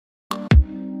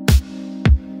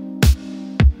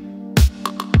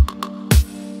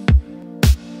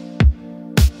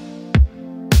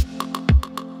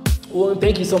Well, and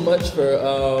thank you so much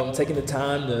for taking the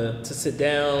time to sit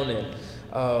down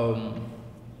and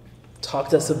talk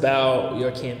to us about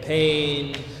your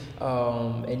campaign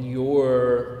and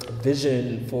your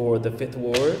vision for the Fifth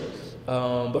Ward.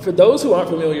 But for those who aren't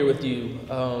familiar with you,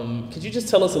 could you just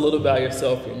tell us a little about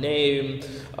yourself, your name,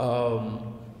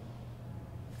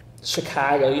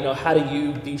 Chicago, how do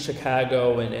you view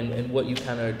Chicago and what you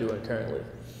kind of are doing currently?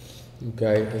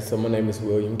 Okay, so my name is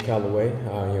William Calloway.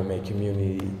 I am a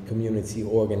community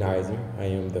organizer. I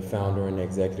am the founder and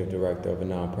executive director of a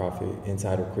nonprofit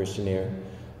entitled Christian Air.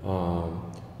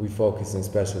 We focus and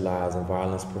specialize in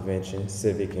violence prevention,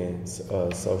 civic and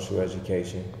social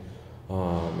education,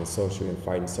 and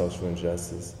fighting social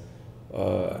injustice.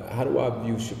 How do I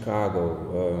view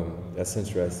Chicago? That's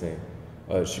interesting.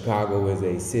 Chicago is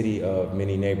a city of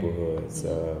many neighborhoods.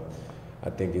 I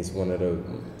think it's one of the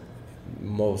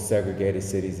most segregated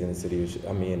cities in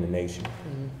the nation.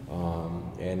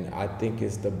 And I think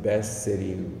it's the best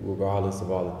city, regardless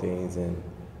of all the things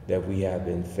that we have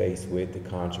been faced with, the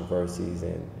controversies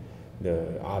and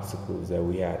the obstacles that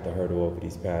we had to hurdle over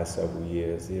these past several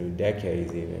years,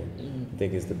 decades even. I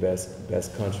think it's the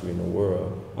best country in the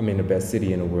world. The best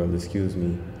city in the world, excuse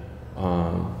me.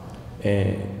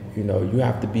 And you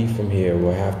have to be from here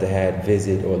or have to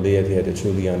visit or live here to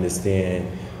truly understand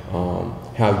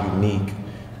how unique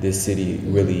this city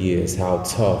really is, how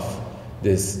tough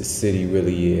this city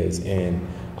really is. And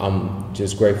I'm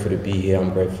just grateful to be here.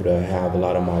 I'm grateful to have a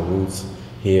lot of my roots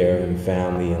here and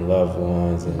family and loved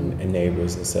ones and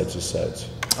neighbors and such and such.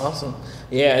 Awesome.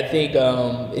 Yeah, I think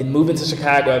in moving to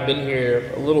Chicago, I've been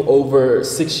here a little over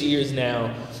 6 years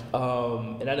now.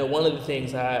 And I know one of the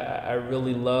things I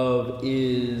really love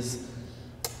is,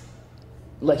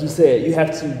 like you said, you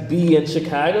have to be in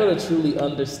Chicago to truly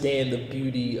understand the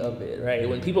beauty of it, right?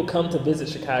 When people come to visit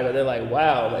Chicago, they're like,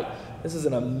 wow, this is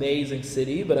an amazing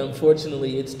city, but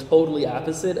unfortunately it's totally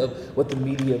opposite of what the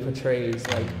media portrays,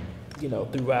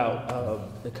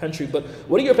 throughout the country. But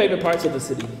what are your favorite parts of the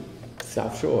city?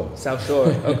 South Shore. South Shore.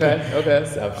 Okay.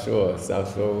 South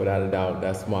Shore, without a doubt.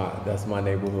 That's my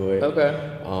neighborhood.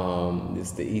 Okay.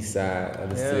 It's the east side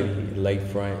of the city,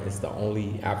 lakefront. It's the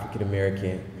only African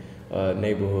American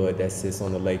neighborhood that sits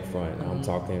on the lakefront. I'm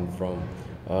talking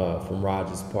from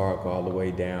Rogers Park all the way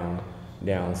down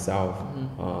south.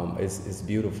 It's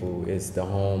beautiful. It's the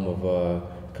home of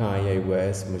Kanye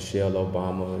West, Michelle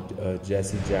Obama,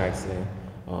 Jesse Jackson,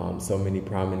 so many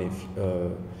prominent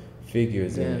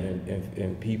figures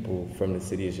and people from the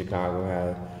city of Chicago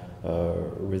have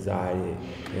resided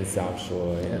in South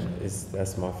Shore, and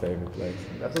that's my favorite place.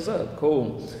 That's what's up.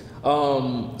 Cool.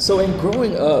 So in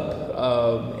growing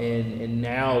up and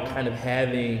now kind of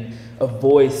having a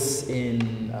voice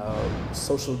in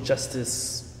social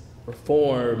justice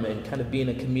reform and kind of being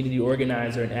a community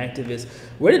organizer and activist,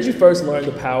 where did you first learn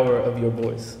the power of your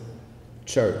voice?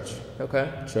 Church. Okay.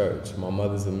 Church. My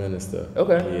mother's a minister.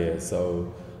 Okay. Yeah,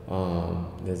 so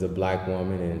there's a black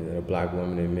woman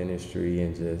in ministry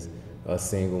and just a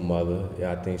single mother.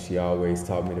 I think she always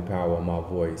taught me the power of my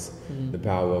voice, the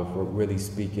power of really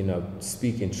speaking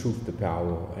truth to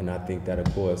power. And I think that,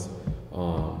 of course,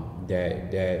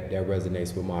 that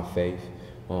resonates with my faith.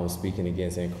 Speaking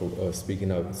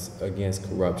up against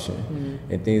corruption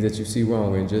and things that you see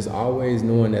wrong, and just always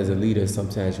knowing as a leader,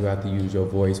 sometimes you have to use your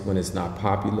voice when it's not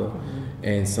popular,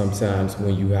 and sometimes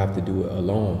when you have to do it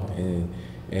alone.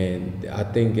 And I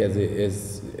think as it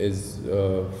is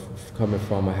coming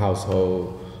from a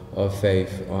household of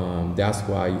faith, that's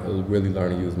why I really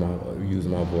learned to use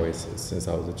my voice since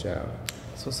I was a child.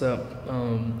 What's up?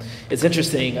 It's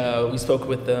interesting. We spoke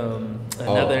with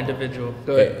another individual.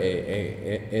 Go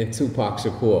ahead. And Tupac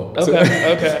Shakur.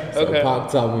 Okay. So Pac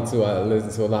taught me to. I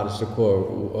listened to a lot of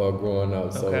Shakur growing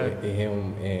up. So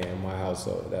him and my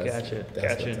household. Gotcha.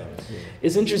 Yeah.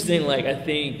 It's interesting. I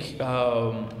think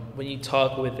when you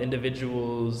talk with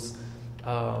individuals,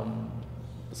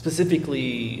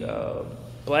 specifically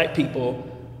black people,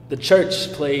 the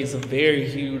church plays a very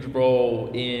huge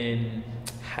role in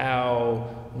how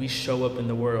we show up in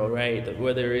the world, right?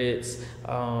 Whether it's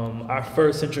our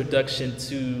first introduction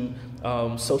to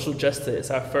social justice,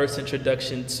 our first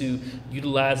introduction to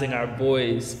utilizing our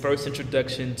voice, first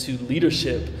introduction to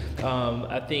leadership.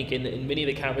 I think in many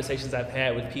of the conversations I've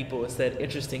had with people, it's that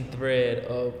interesting thread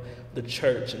of the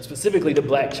church, and specifically the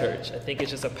black church. I think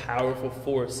it's just a powerful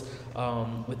force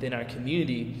within our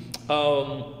community.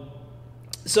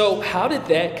 So how did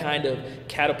that kind of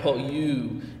catapult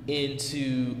you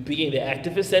into being the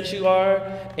activist that you are?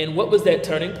 And what was that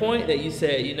turning point that you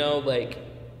said,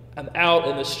 I'm out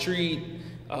in the street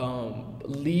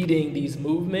leading these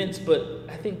movements, but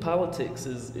I think politics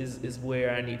is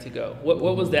where I need to go. What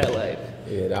was that like?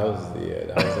 Yeah, that was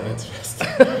interesting.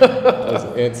 That was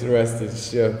an interesting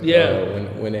shift.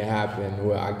 When it happened.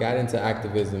 Well, I got into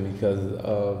activism because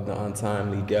of the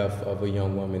untimely death of a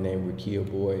young woman named Rakia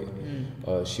Boyd.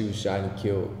 She was shot and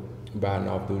killed by an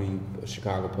off-duty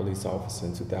Chicago police officer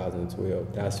in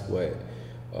 2012. That's what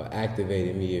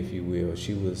activated me, if you will.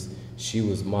 She was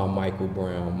my Michael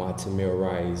Brown, my Tamir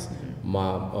Rice,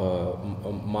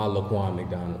 my Laquan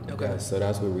McDonald. Okay. So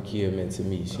that's what Rakia meant to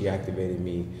me. She activated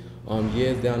me.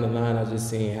 Years down the line, I just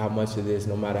seen how much of this,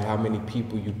 no matter how many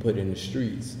people you put in the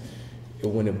streets,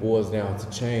 when it boils down to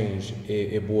change,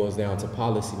 it boils down to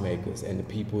policymakers and the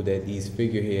people that these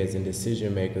figureheads and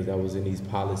decision makers that was in these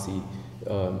policy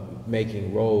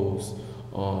making roles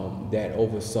that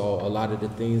oversaw a lot of the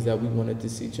things that we wanted to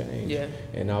see change. Yeah.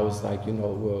 And I was like,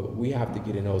 well, we have to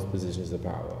get in those positions of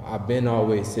power. I've been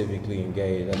always civically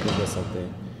engaged. I think that's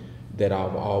something that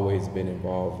I've always been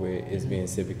involved with, is being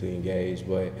civically engaged.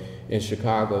 But in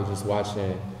Chicago, just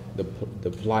watching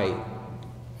the plight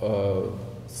of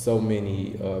so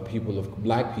many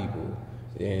black people,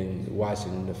 and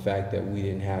watching the fact that we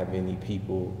didn't have any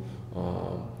people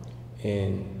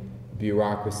in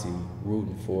bureaucracy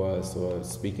rooting for us or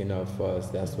speaking up for us,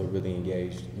 that's what really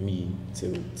engaged me to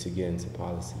get into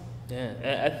policy.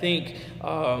 Yeah, I think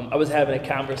I was having a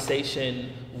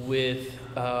conversation with,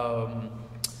 I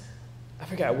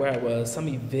forgot where I was, some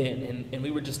event, and we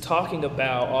were just talking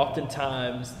about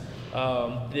oftentimes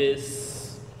this,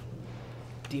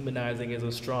 demonizing is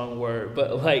a strong word,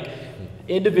 but like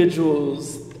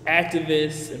individuals,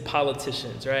 activists, and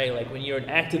politicians, right? Like when you're an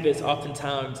activist,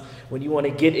 oftentimes when you want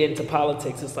to get into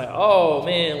politics, it's like, oh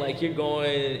man, like you're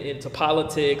going into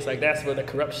politics, like that's where the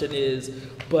corruption is.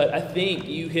 But I think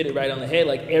you hit it right on the head.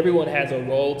 Like everyone has a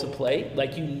role to play.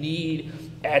 Like you need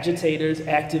agitators,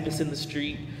 activists in the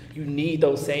street. You need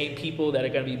those same people that are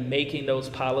going to be making those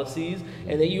policies.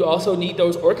 And then you also need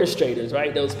those orchestrators,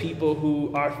 right? Those people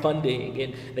who are funding,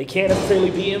 and they can't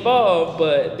necessarily be involved,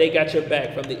 but they got your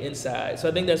back from the inside. So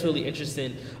I think that's really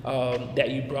interesting that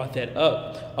you brought that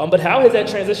up. But how has that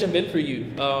transition been for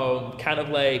you? Kind of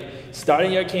like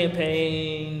starting your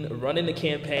campaign, running the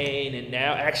campaign, and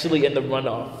now actually in the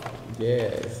runoff.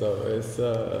 Yeah, so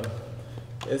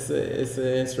it's an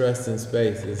interesting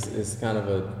space. It's kind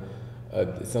of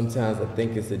sometimes I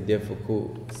think it's a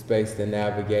difficult space to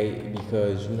navigate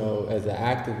because, as an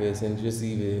activist and just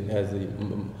even as a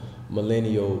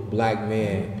millennial black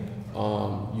man,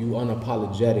 you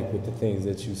unapologetic with the things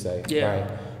that you say, right?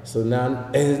 So now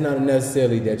it's not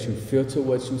necessarily that you filter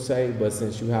what you say, but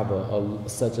since you have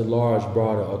such a large,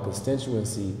 broader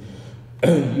constituency,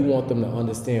 you want them to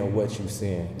understand what you're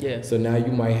saying. Yeah. So now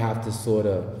you might have to sort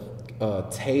of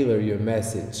tailor your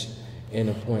message in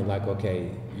a point like, okay,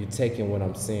 you're taking what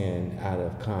I'm saying out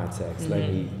of context.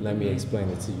 Let me explain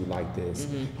it to you like this.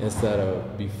 Instead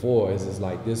of before, it's just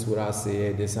like, this is what I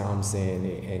said, this is how I'm saying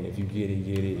it, and if you get it,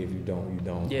 get it. If you don't, you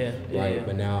don't. Right?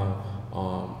 But now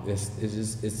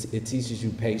it teaches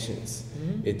you patience.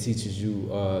 It teaches you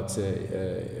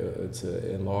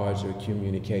to enlarge your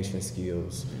communication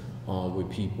skills with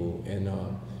people,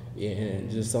 and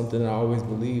just something I always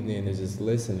believed in is just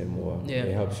listening more.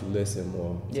 It helps you listen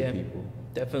more to people.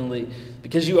 Definitely,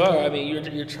 because you are. I mean,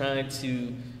 you're trying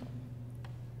to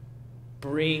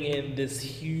bring in this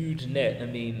huge net. I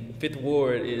mean, Fifth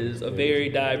Ward is a very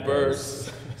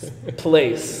diverse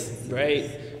place, right?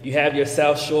 You have your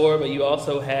South Shore, but you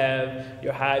also have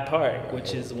your Hyde Park,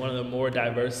 which is one of the more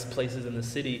diverse places in the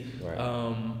city.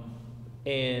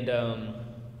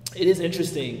 It is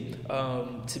interesting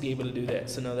to be able to do that.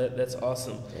 So no, that's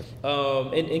awesome.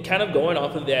 And kind of going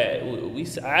off of that,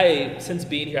 since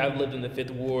being here, I've lived in the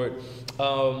Fifth Ward.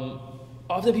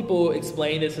 Often people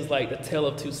explain this as like the tale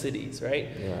of two cities, right?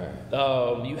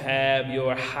 You have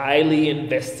your highly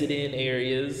invested in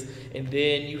areas, and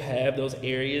then you have those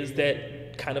areas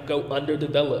that kind of go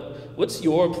underdeveloped. What's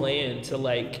your plan to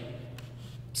like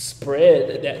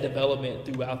spread that development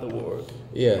throughout the ward?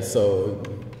 Yeah, so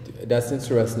that's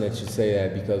interesting that you say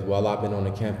that, because while I've been on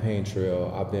the campaign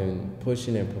trail, I've been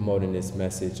pushing and promoting this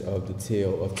message of the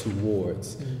tale of two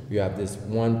wards. You have this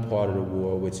one part of the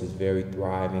ward which is very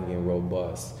thriving and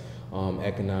robust,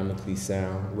 economically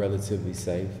sound, relatively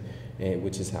safe, and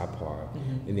which is Hyde Park.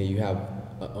 And then you have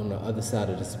on the other side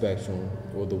of the spectrum,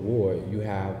 or the ward, you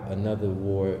have another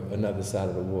side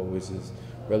of the ward which is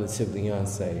relatively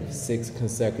unsafe. 6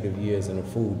 consecutive years in a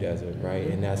food desert, right?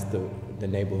 And that's the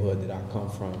neighborhood that I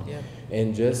come from.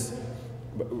 And just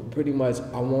pretty much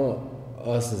I want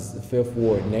us as the Fifth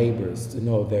Ward neighbors to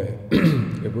know that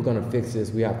if we're going to fix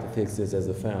this, we have to fix this as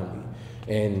a family.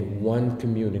 And one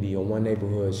community or one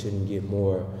neighborhood shouldn't get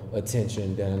more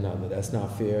attention than another. That's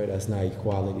not fair, that's not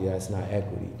equality, that's not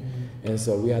equity. And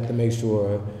so we have to make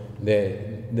sure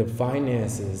that the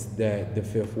finances that the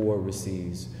Fifth Ward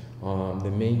receives,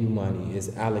 the menu money,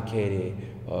 is allocated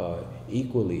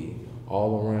equally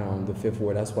all around the Fifth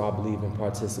Ward. That's why I believe in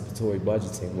participatory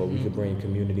budgeting, where we could bring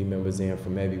community members in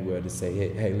from everywhere to say,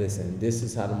 hey, listen, this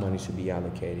is how the money should be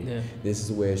allocated. Yeah. This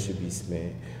is where it should be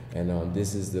spent. And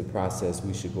this is the process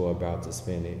we should go about to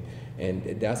spend it.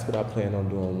 And that's what I plan on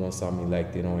doing once I'm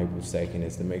elected on April 2nd,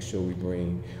 is to make sure we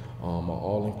bring an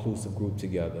all-inclusive group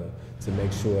together to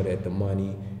make sure that the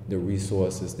money, the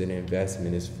resources, the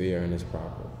investment is fair and is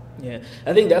proper. Yeah,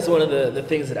 I think that's one of the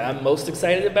things that I'm most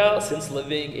excited about since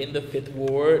living in the Fifth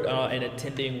Ward and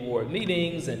attending ward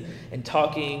meetings and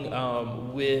talking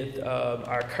with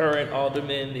our current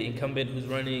alderman, the incumbent who's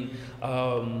running.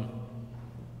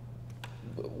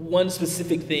 One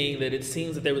specific thing that it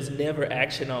seems that there was never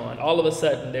action on. All of a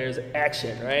sudden, there's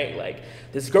action, right? Like,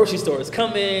 this grocery store is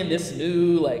coming, this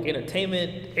new like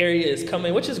entertainment area is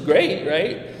coming, which is great,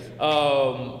 right?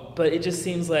 But it just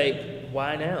seems like,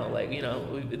 why now? Like, you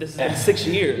know, this has been 6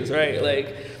 years, right?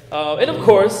 Like, and of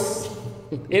course,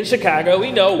 in Chicago,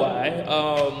 we know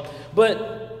why.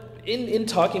 But in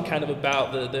talking kind of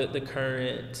about the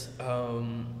current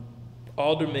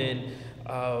alderman,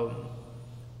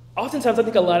 oftentimes I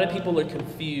think a lot of people are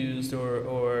confused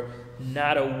or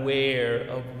not aware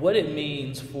of what it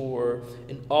means for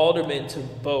an alderman to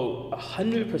vote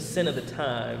 100% of the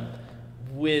time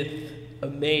with a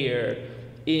mayor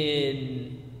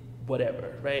in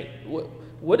whatever, right?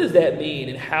 What does that mean,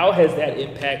 and how has that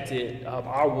impacted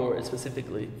our ward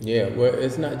specifically? Yeah, well,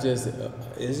 it's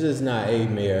just not a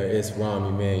mayor, it's Rahm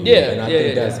Emanuel. Yeah, and I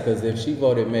think that's because if she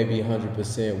voted maybe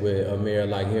 100% with a mayor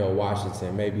like Harold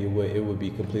Washington, maybe it would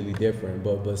be completely different.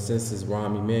 But since it's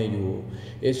Rahm Emanuel,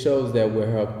 it shows that where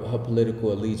her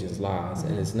political allegiance lies,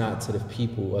 and it's not to the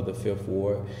people of the Fifth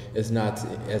Ward. It's not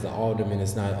as an alderman.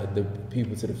 It's not the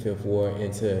people to the Fifth Ward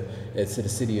and to the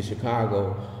city of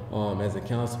Chicago. As a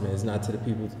councilman, it's not to the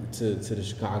people, to the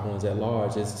Chicagoans at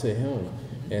large. It's to him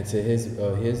and to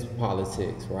his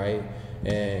politics, right?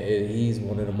 And he's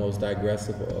one of the most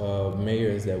digressive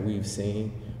mayors that we've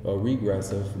seen, or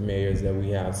regressive mayors that we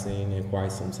have seen in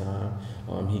quite some time.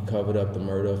 He covered up the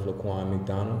murder of Laquan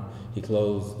McDonald.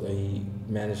 He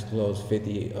managed to close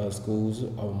 50 schools,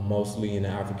 mostly in the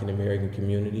African American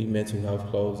community, mental health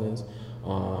closings.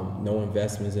 No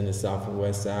investments in the South and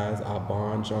West Sides. Our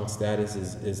bond junk status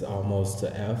is almost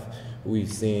to F.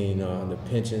 We've seen the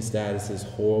pension status is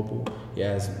horrible. He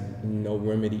has no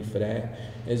remedy for that.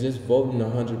 It's just voting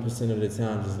 100% of the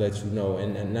time just let you know,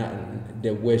 and not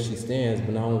that where she stands,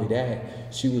 but not only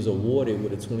that, she was awarded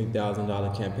with a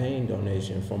 $20,000 campaign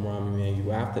donation from Rahm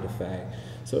Emanuel after the fact.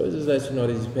 So it just lets you know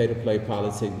these pay-to-play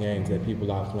politic games that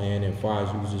people are playing. And as far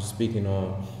as you was just speaking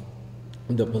on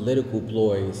the political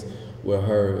ploys, with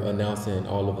her announcing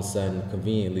all of a sudden,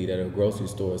 conveniently, that a grocery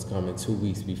store is coming 2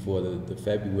 weeks before the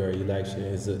February election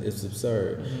it's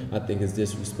absurd. I think it's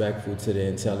disrespectful to the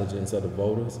intelligence of the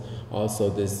voters. Also,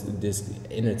 this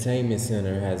entertainment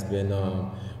center has been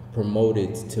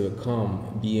promoted to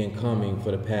be incoming for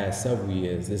the past several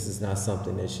years. This is not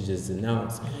something that she just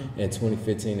announced. In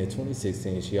 2015 and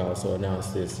 2016, she also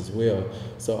announced this as well.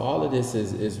 So all of this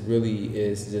is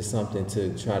just something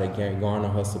to try to garner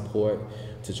her support,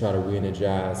 to try to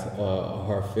re-energize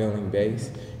her feeling base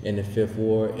in the Fifth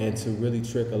Ward, and to really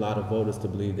trick a lot of voters to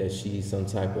believe that she's some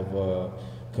type of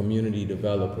community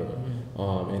developer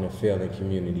in a failing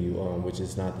community, which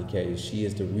is not the case. She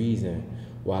is the reason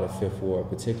why the Fifth Ward,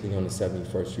 particularly on the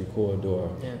 71st Street corridor,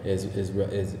 is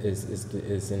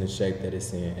in the shape that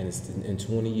it's in. And it's in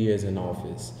 20 years in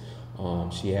office,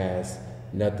 she has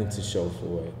nothing to show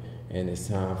for it. And it's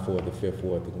time for the Fifth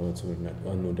Ward to go into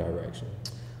a new direction.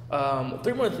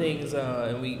 3 more things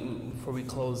before we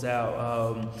close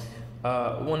out.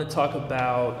 I want to talk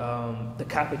about the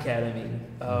Cop Academy.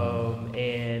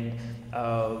 And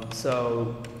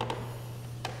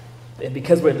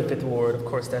because we're in the Fifth Ward, of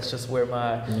course, that's just where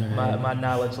my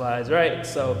knowledge lies, right?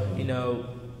 So, you know,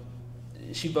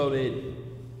 she voted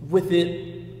with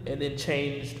it and then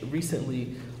changed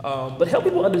recently. But help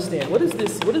people understand, what is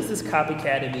this Cop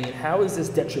Academy, and how is this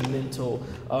detrimental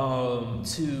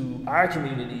to our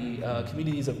community,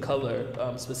 communities of color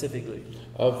specifically?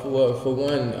 For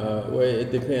one,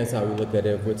 it depends how we look at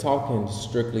it. If we're talking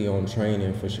strictly on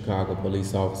training for Chicago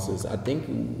police officers, I think,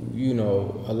 you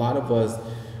know, a lot of us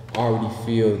already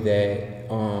feel that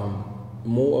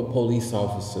more police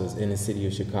officers in the city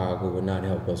of Chicago would not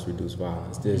help us reduce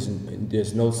violence.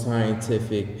 There's no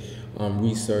scientific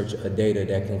research data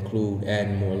that conclude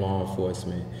adding more law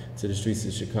enforcement to the streets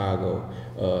of Chicago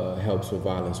helps with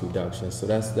violence reduction. So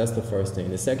that's the first thing.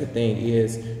 The second thing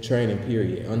is training,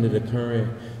 period. Under the current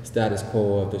status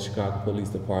quo of the Chicago Police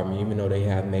Department, even though they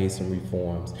have made some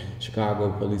reforms,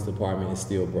 Chicago Police Department is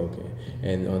still broken.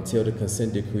 And until the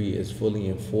consent decree is fully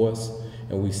enforced,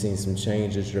 and we've seen some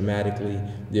changes dramatically,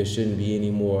 there shouldn't be any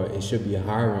more. It should be a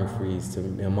hiring freeze,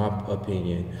 in my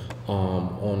opinion,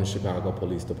 on the Chicago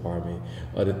Police Department.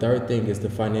 The third thing is the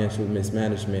financial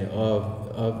mismanagement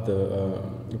of the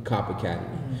Cop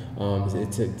Academy.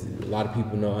 It took, a lot of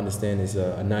people don't understand it's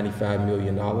a $95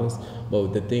 million,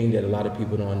 but the thing that a lot of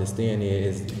people don't understand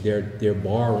is they're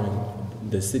borrowing.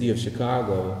 The city of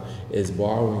Chicago is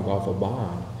borrowing off a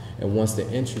bond. And once the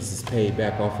interest is paid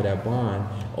back off of that bond,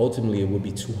 ultimately it would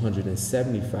be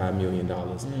 $275 million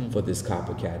for this Cop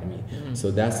Academy.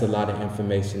 So that's a lot of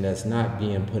information that's not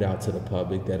being put out to the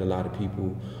public that a lot of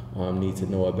people need to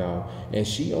know about. And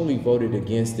she only voted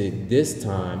against it this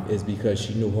time is because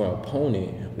she knew her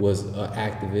opponent was an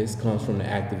activist, comes from the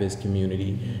activist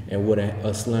community, and would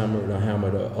have slammed or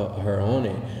hammered her on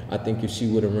it. I think if she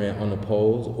would have ran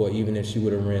unopposed, or even if she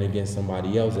would have ran against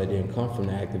somebody else that didn't come from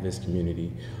the activist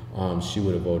community, she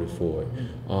would have voted for it.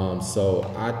 So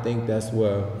I think that's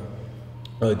where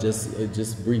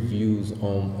just brief views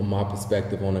on my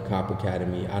perspective on the Cop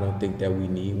Academy. I don't think that we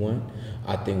need one.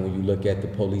 I think when you look at the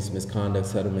police misconduct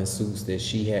settlement suits that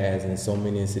she has, and so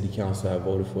many in City Council have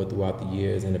voted for throughout the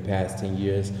years, in the past 10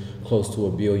 years, close to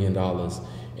 $1 billion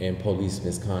in police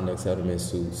misconduct settlement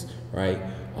suits, right?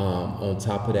 On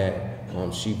top of that,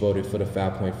 she voted for the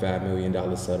 $5.5 million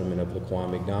settlement of Laquan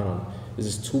McDonald.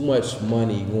 There's just too much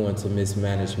money going to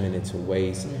mismanagement and to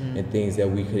waste and things that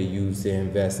we could use to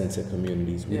invest into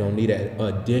communities. We don't need an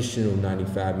additional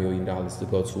 $95 million to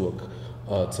go to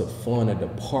fund a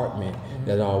department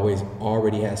that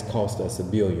already has cost us $1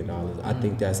 billion. I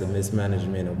think that's a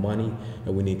mismanagement of money,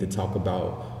 and we need to talk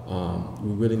about.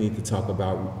 We really need to talk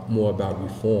about more about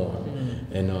reform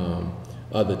and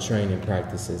other training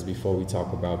practices before we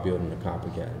talk about building a Cop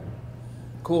Academy.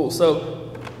 Cool. So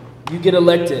you get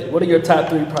elected. What are your top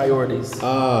 3 priorities?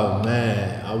 Oh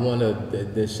man, I want to.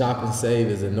 The shop and save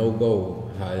is a no-go.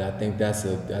 I think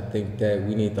that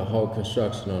we need to halt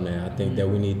construction on that. I think that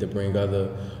we need to bring other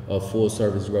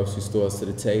full-service grocery stores to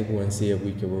the table and see if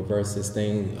we can reverse this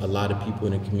thing. A lot of people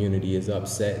in the community is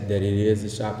upset that it is a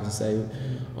shop and save.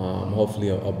 Hopefully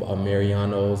a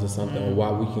Mariano's or something, or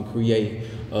why we can create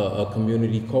a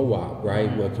community co-op, right,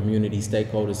 where community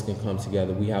stakeholders can come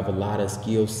together. We have a lot of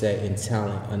skill set and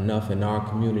talent enough in our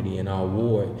community, in our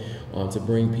ward, to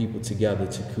bring people together,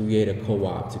 to create a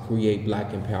co-op, to create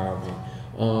Black empowerment.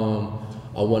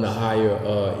 I want to hire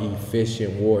an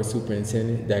efficient ward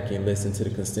superintendent that can listen to the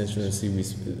constituency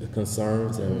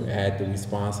concerns and add the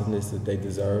responsiveness that they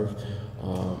deserve.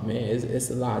 Man, it's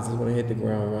a lot. I just want to hit the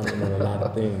ground running on a lot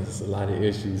of things. It's a lot of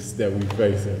issues that we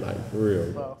facing, like, for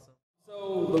real. Awesome.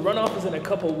 So the runoff is in a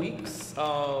couple weeks.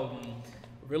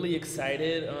 Really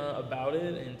excited about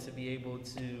it and to be able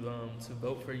to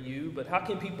vote for you. But how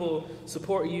can people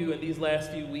support you in these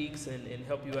last few weeks and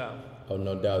help you out? Oh,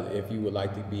 no doubt. If you would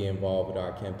like to be involved with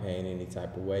our campaign any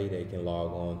type of way, they can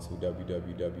log on to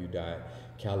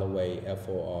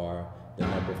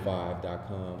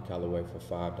www.callaway5.com,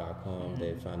 Callaway5.com.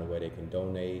 They find a way they can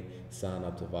donate, sign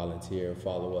up to volunteer,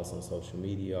 follow us on social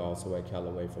media, also at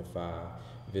Callaway5.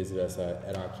 Visit us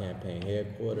at our campaign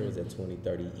headquarters at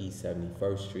 2030 East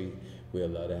 71st Street. We'd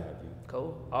love to have you.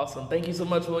 Cool. Awesome. Thank you so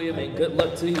much, William, and good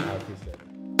luck to you. I appreciate it.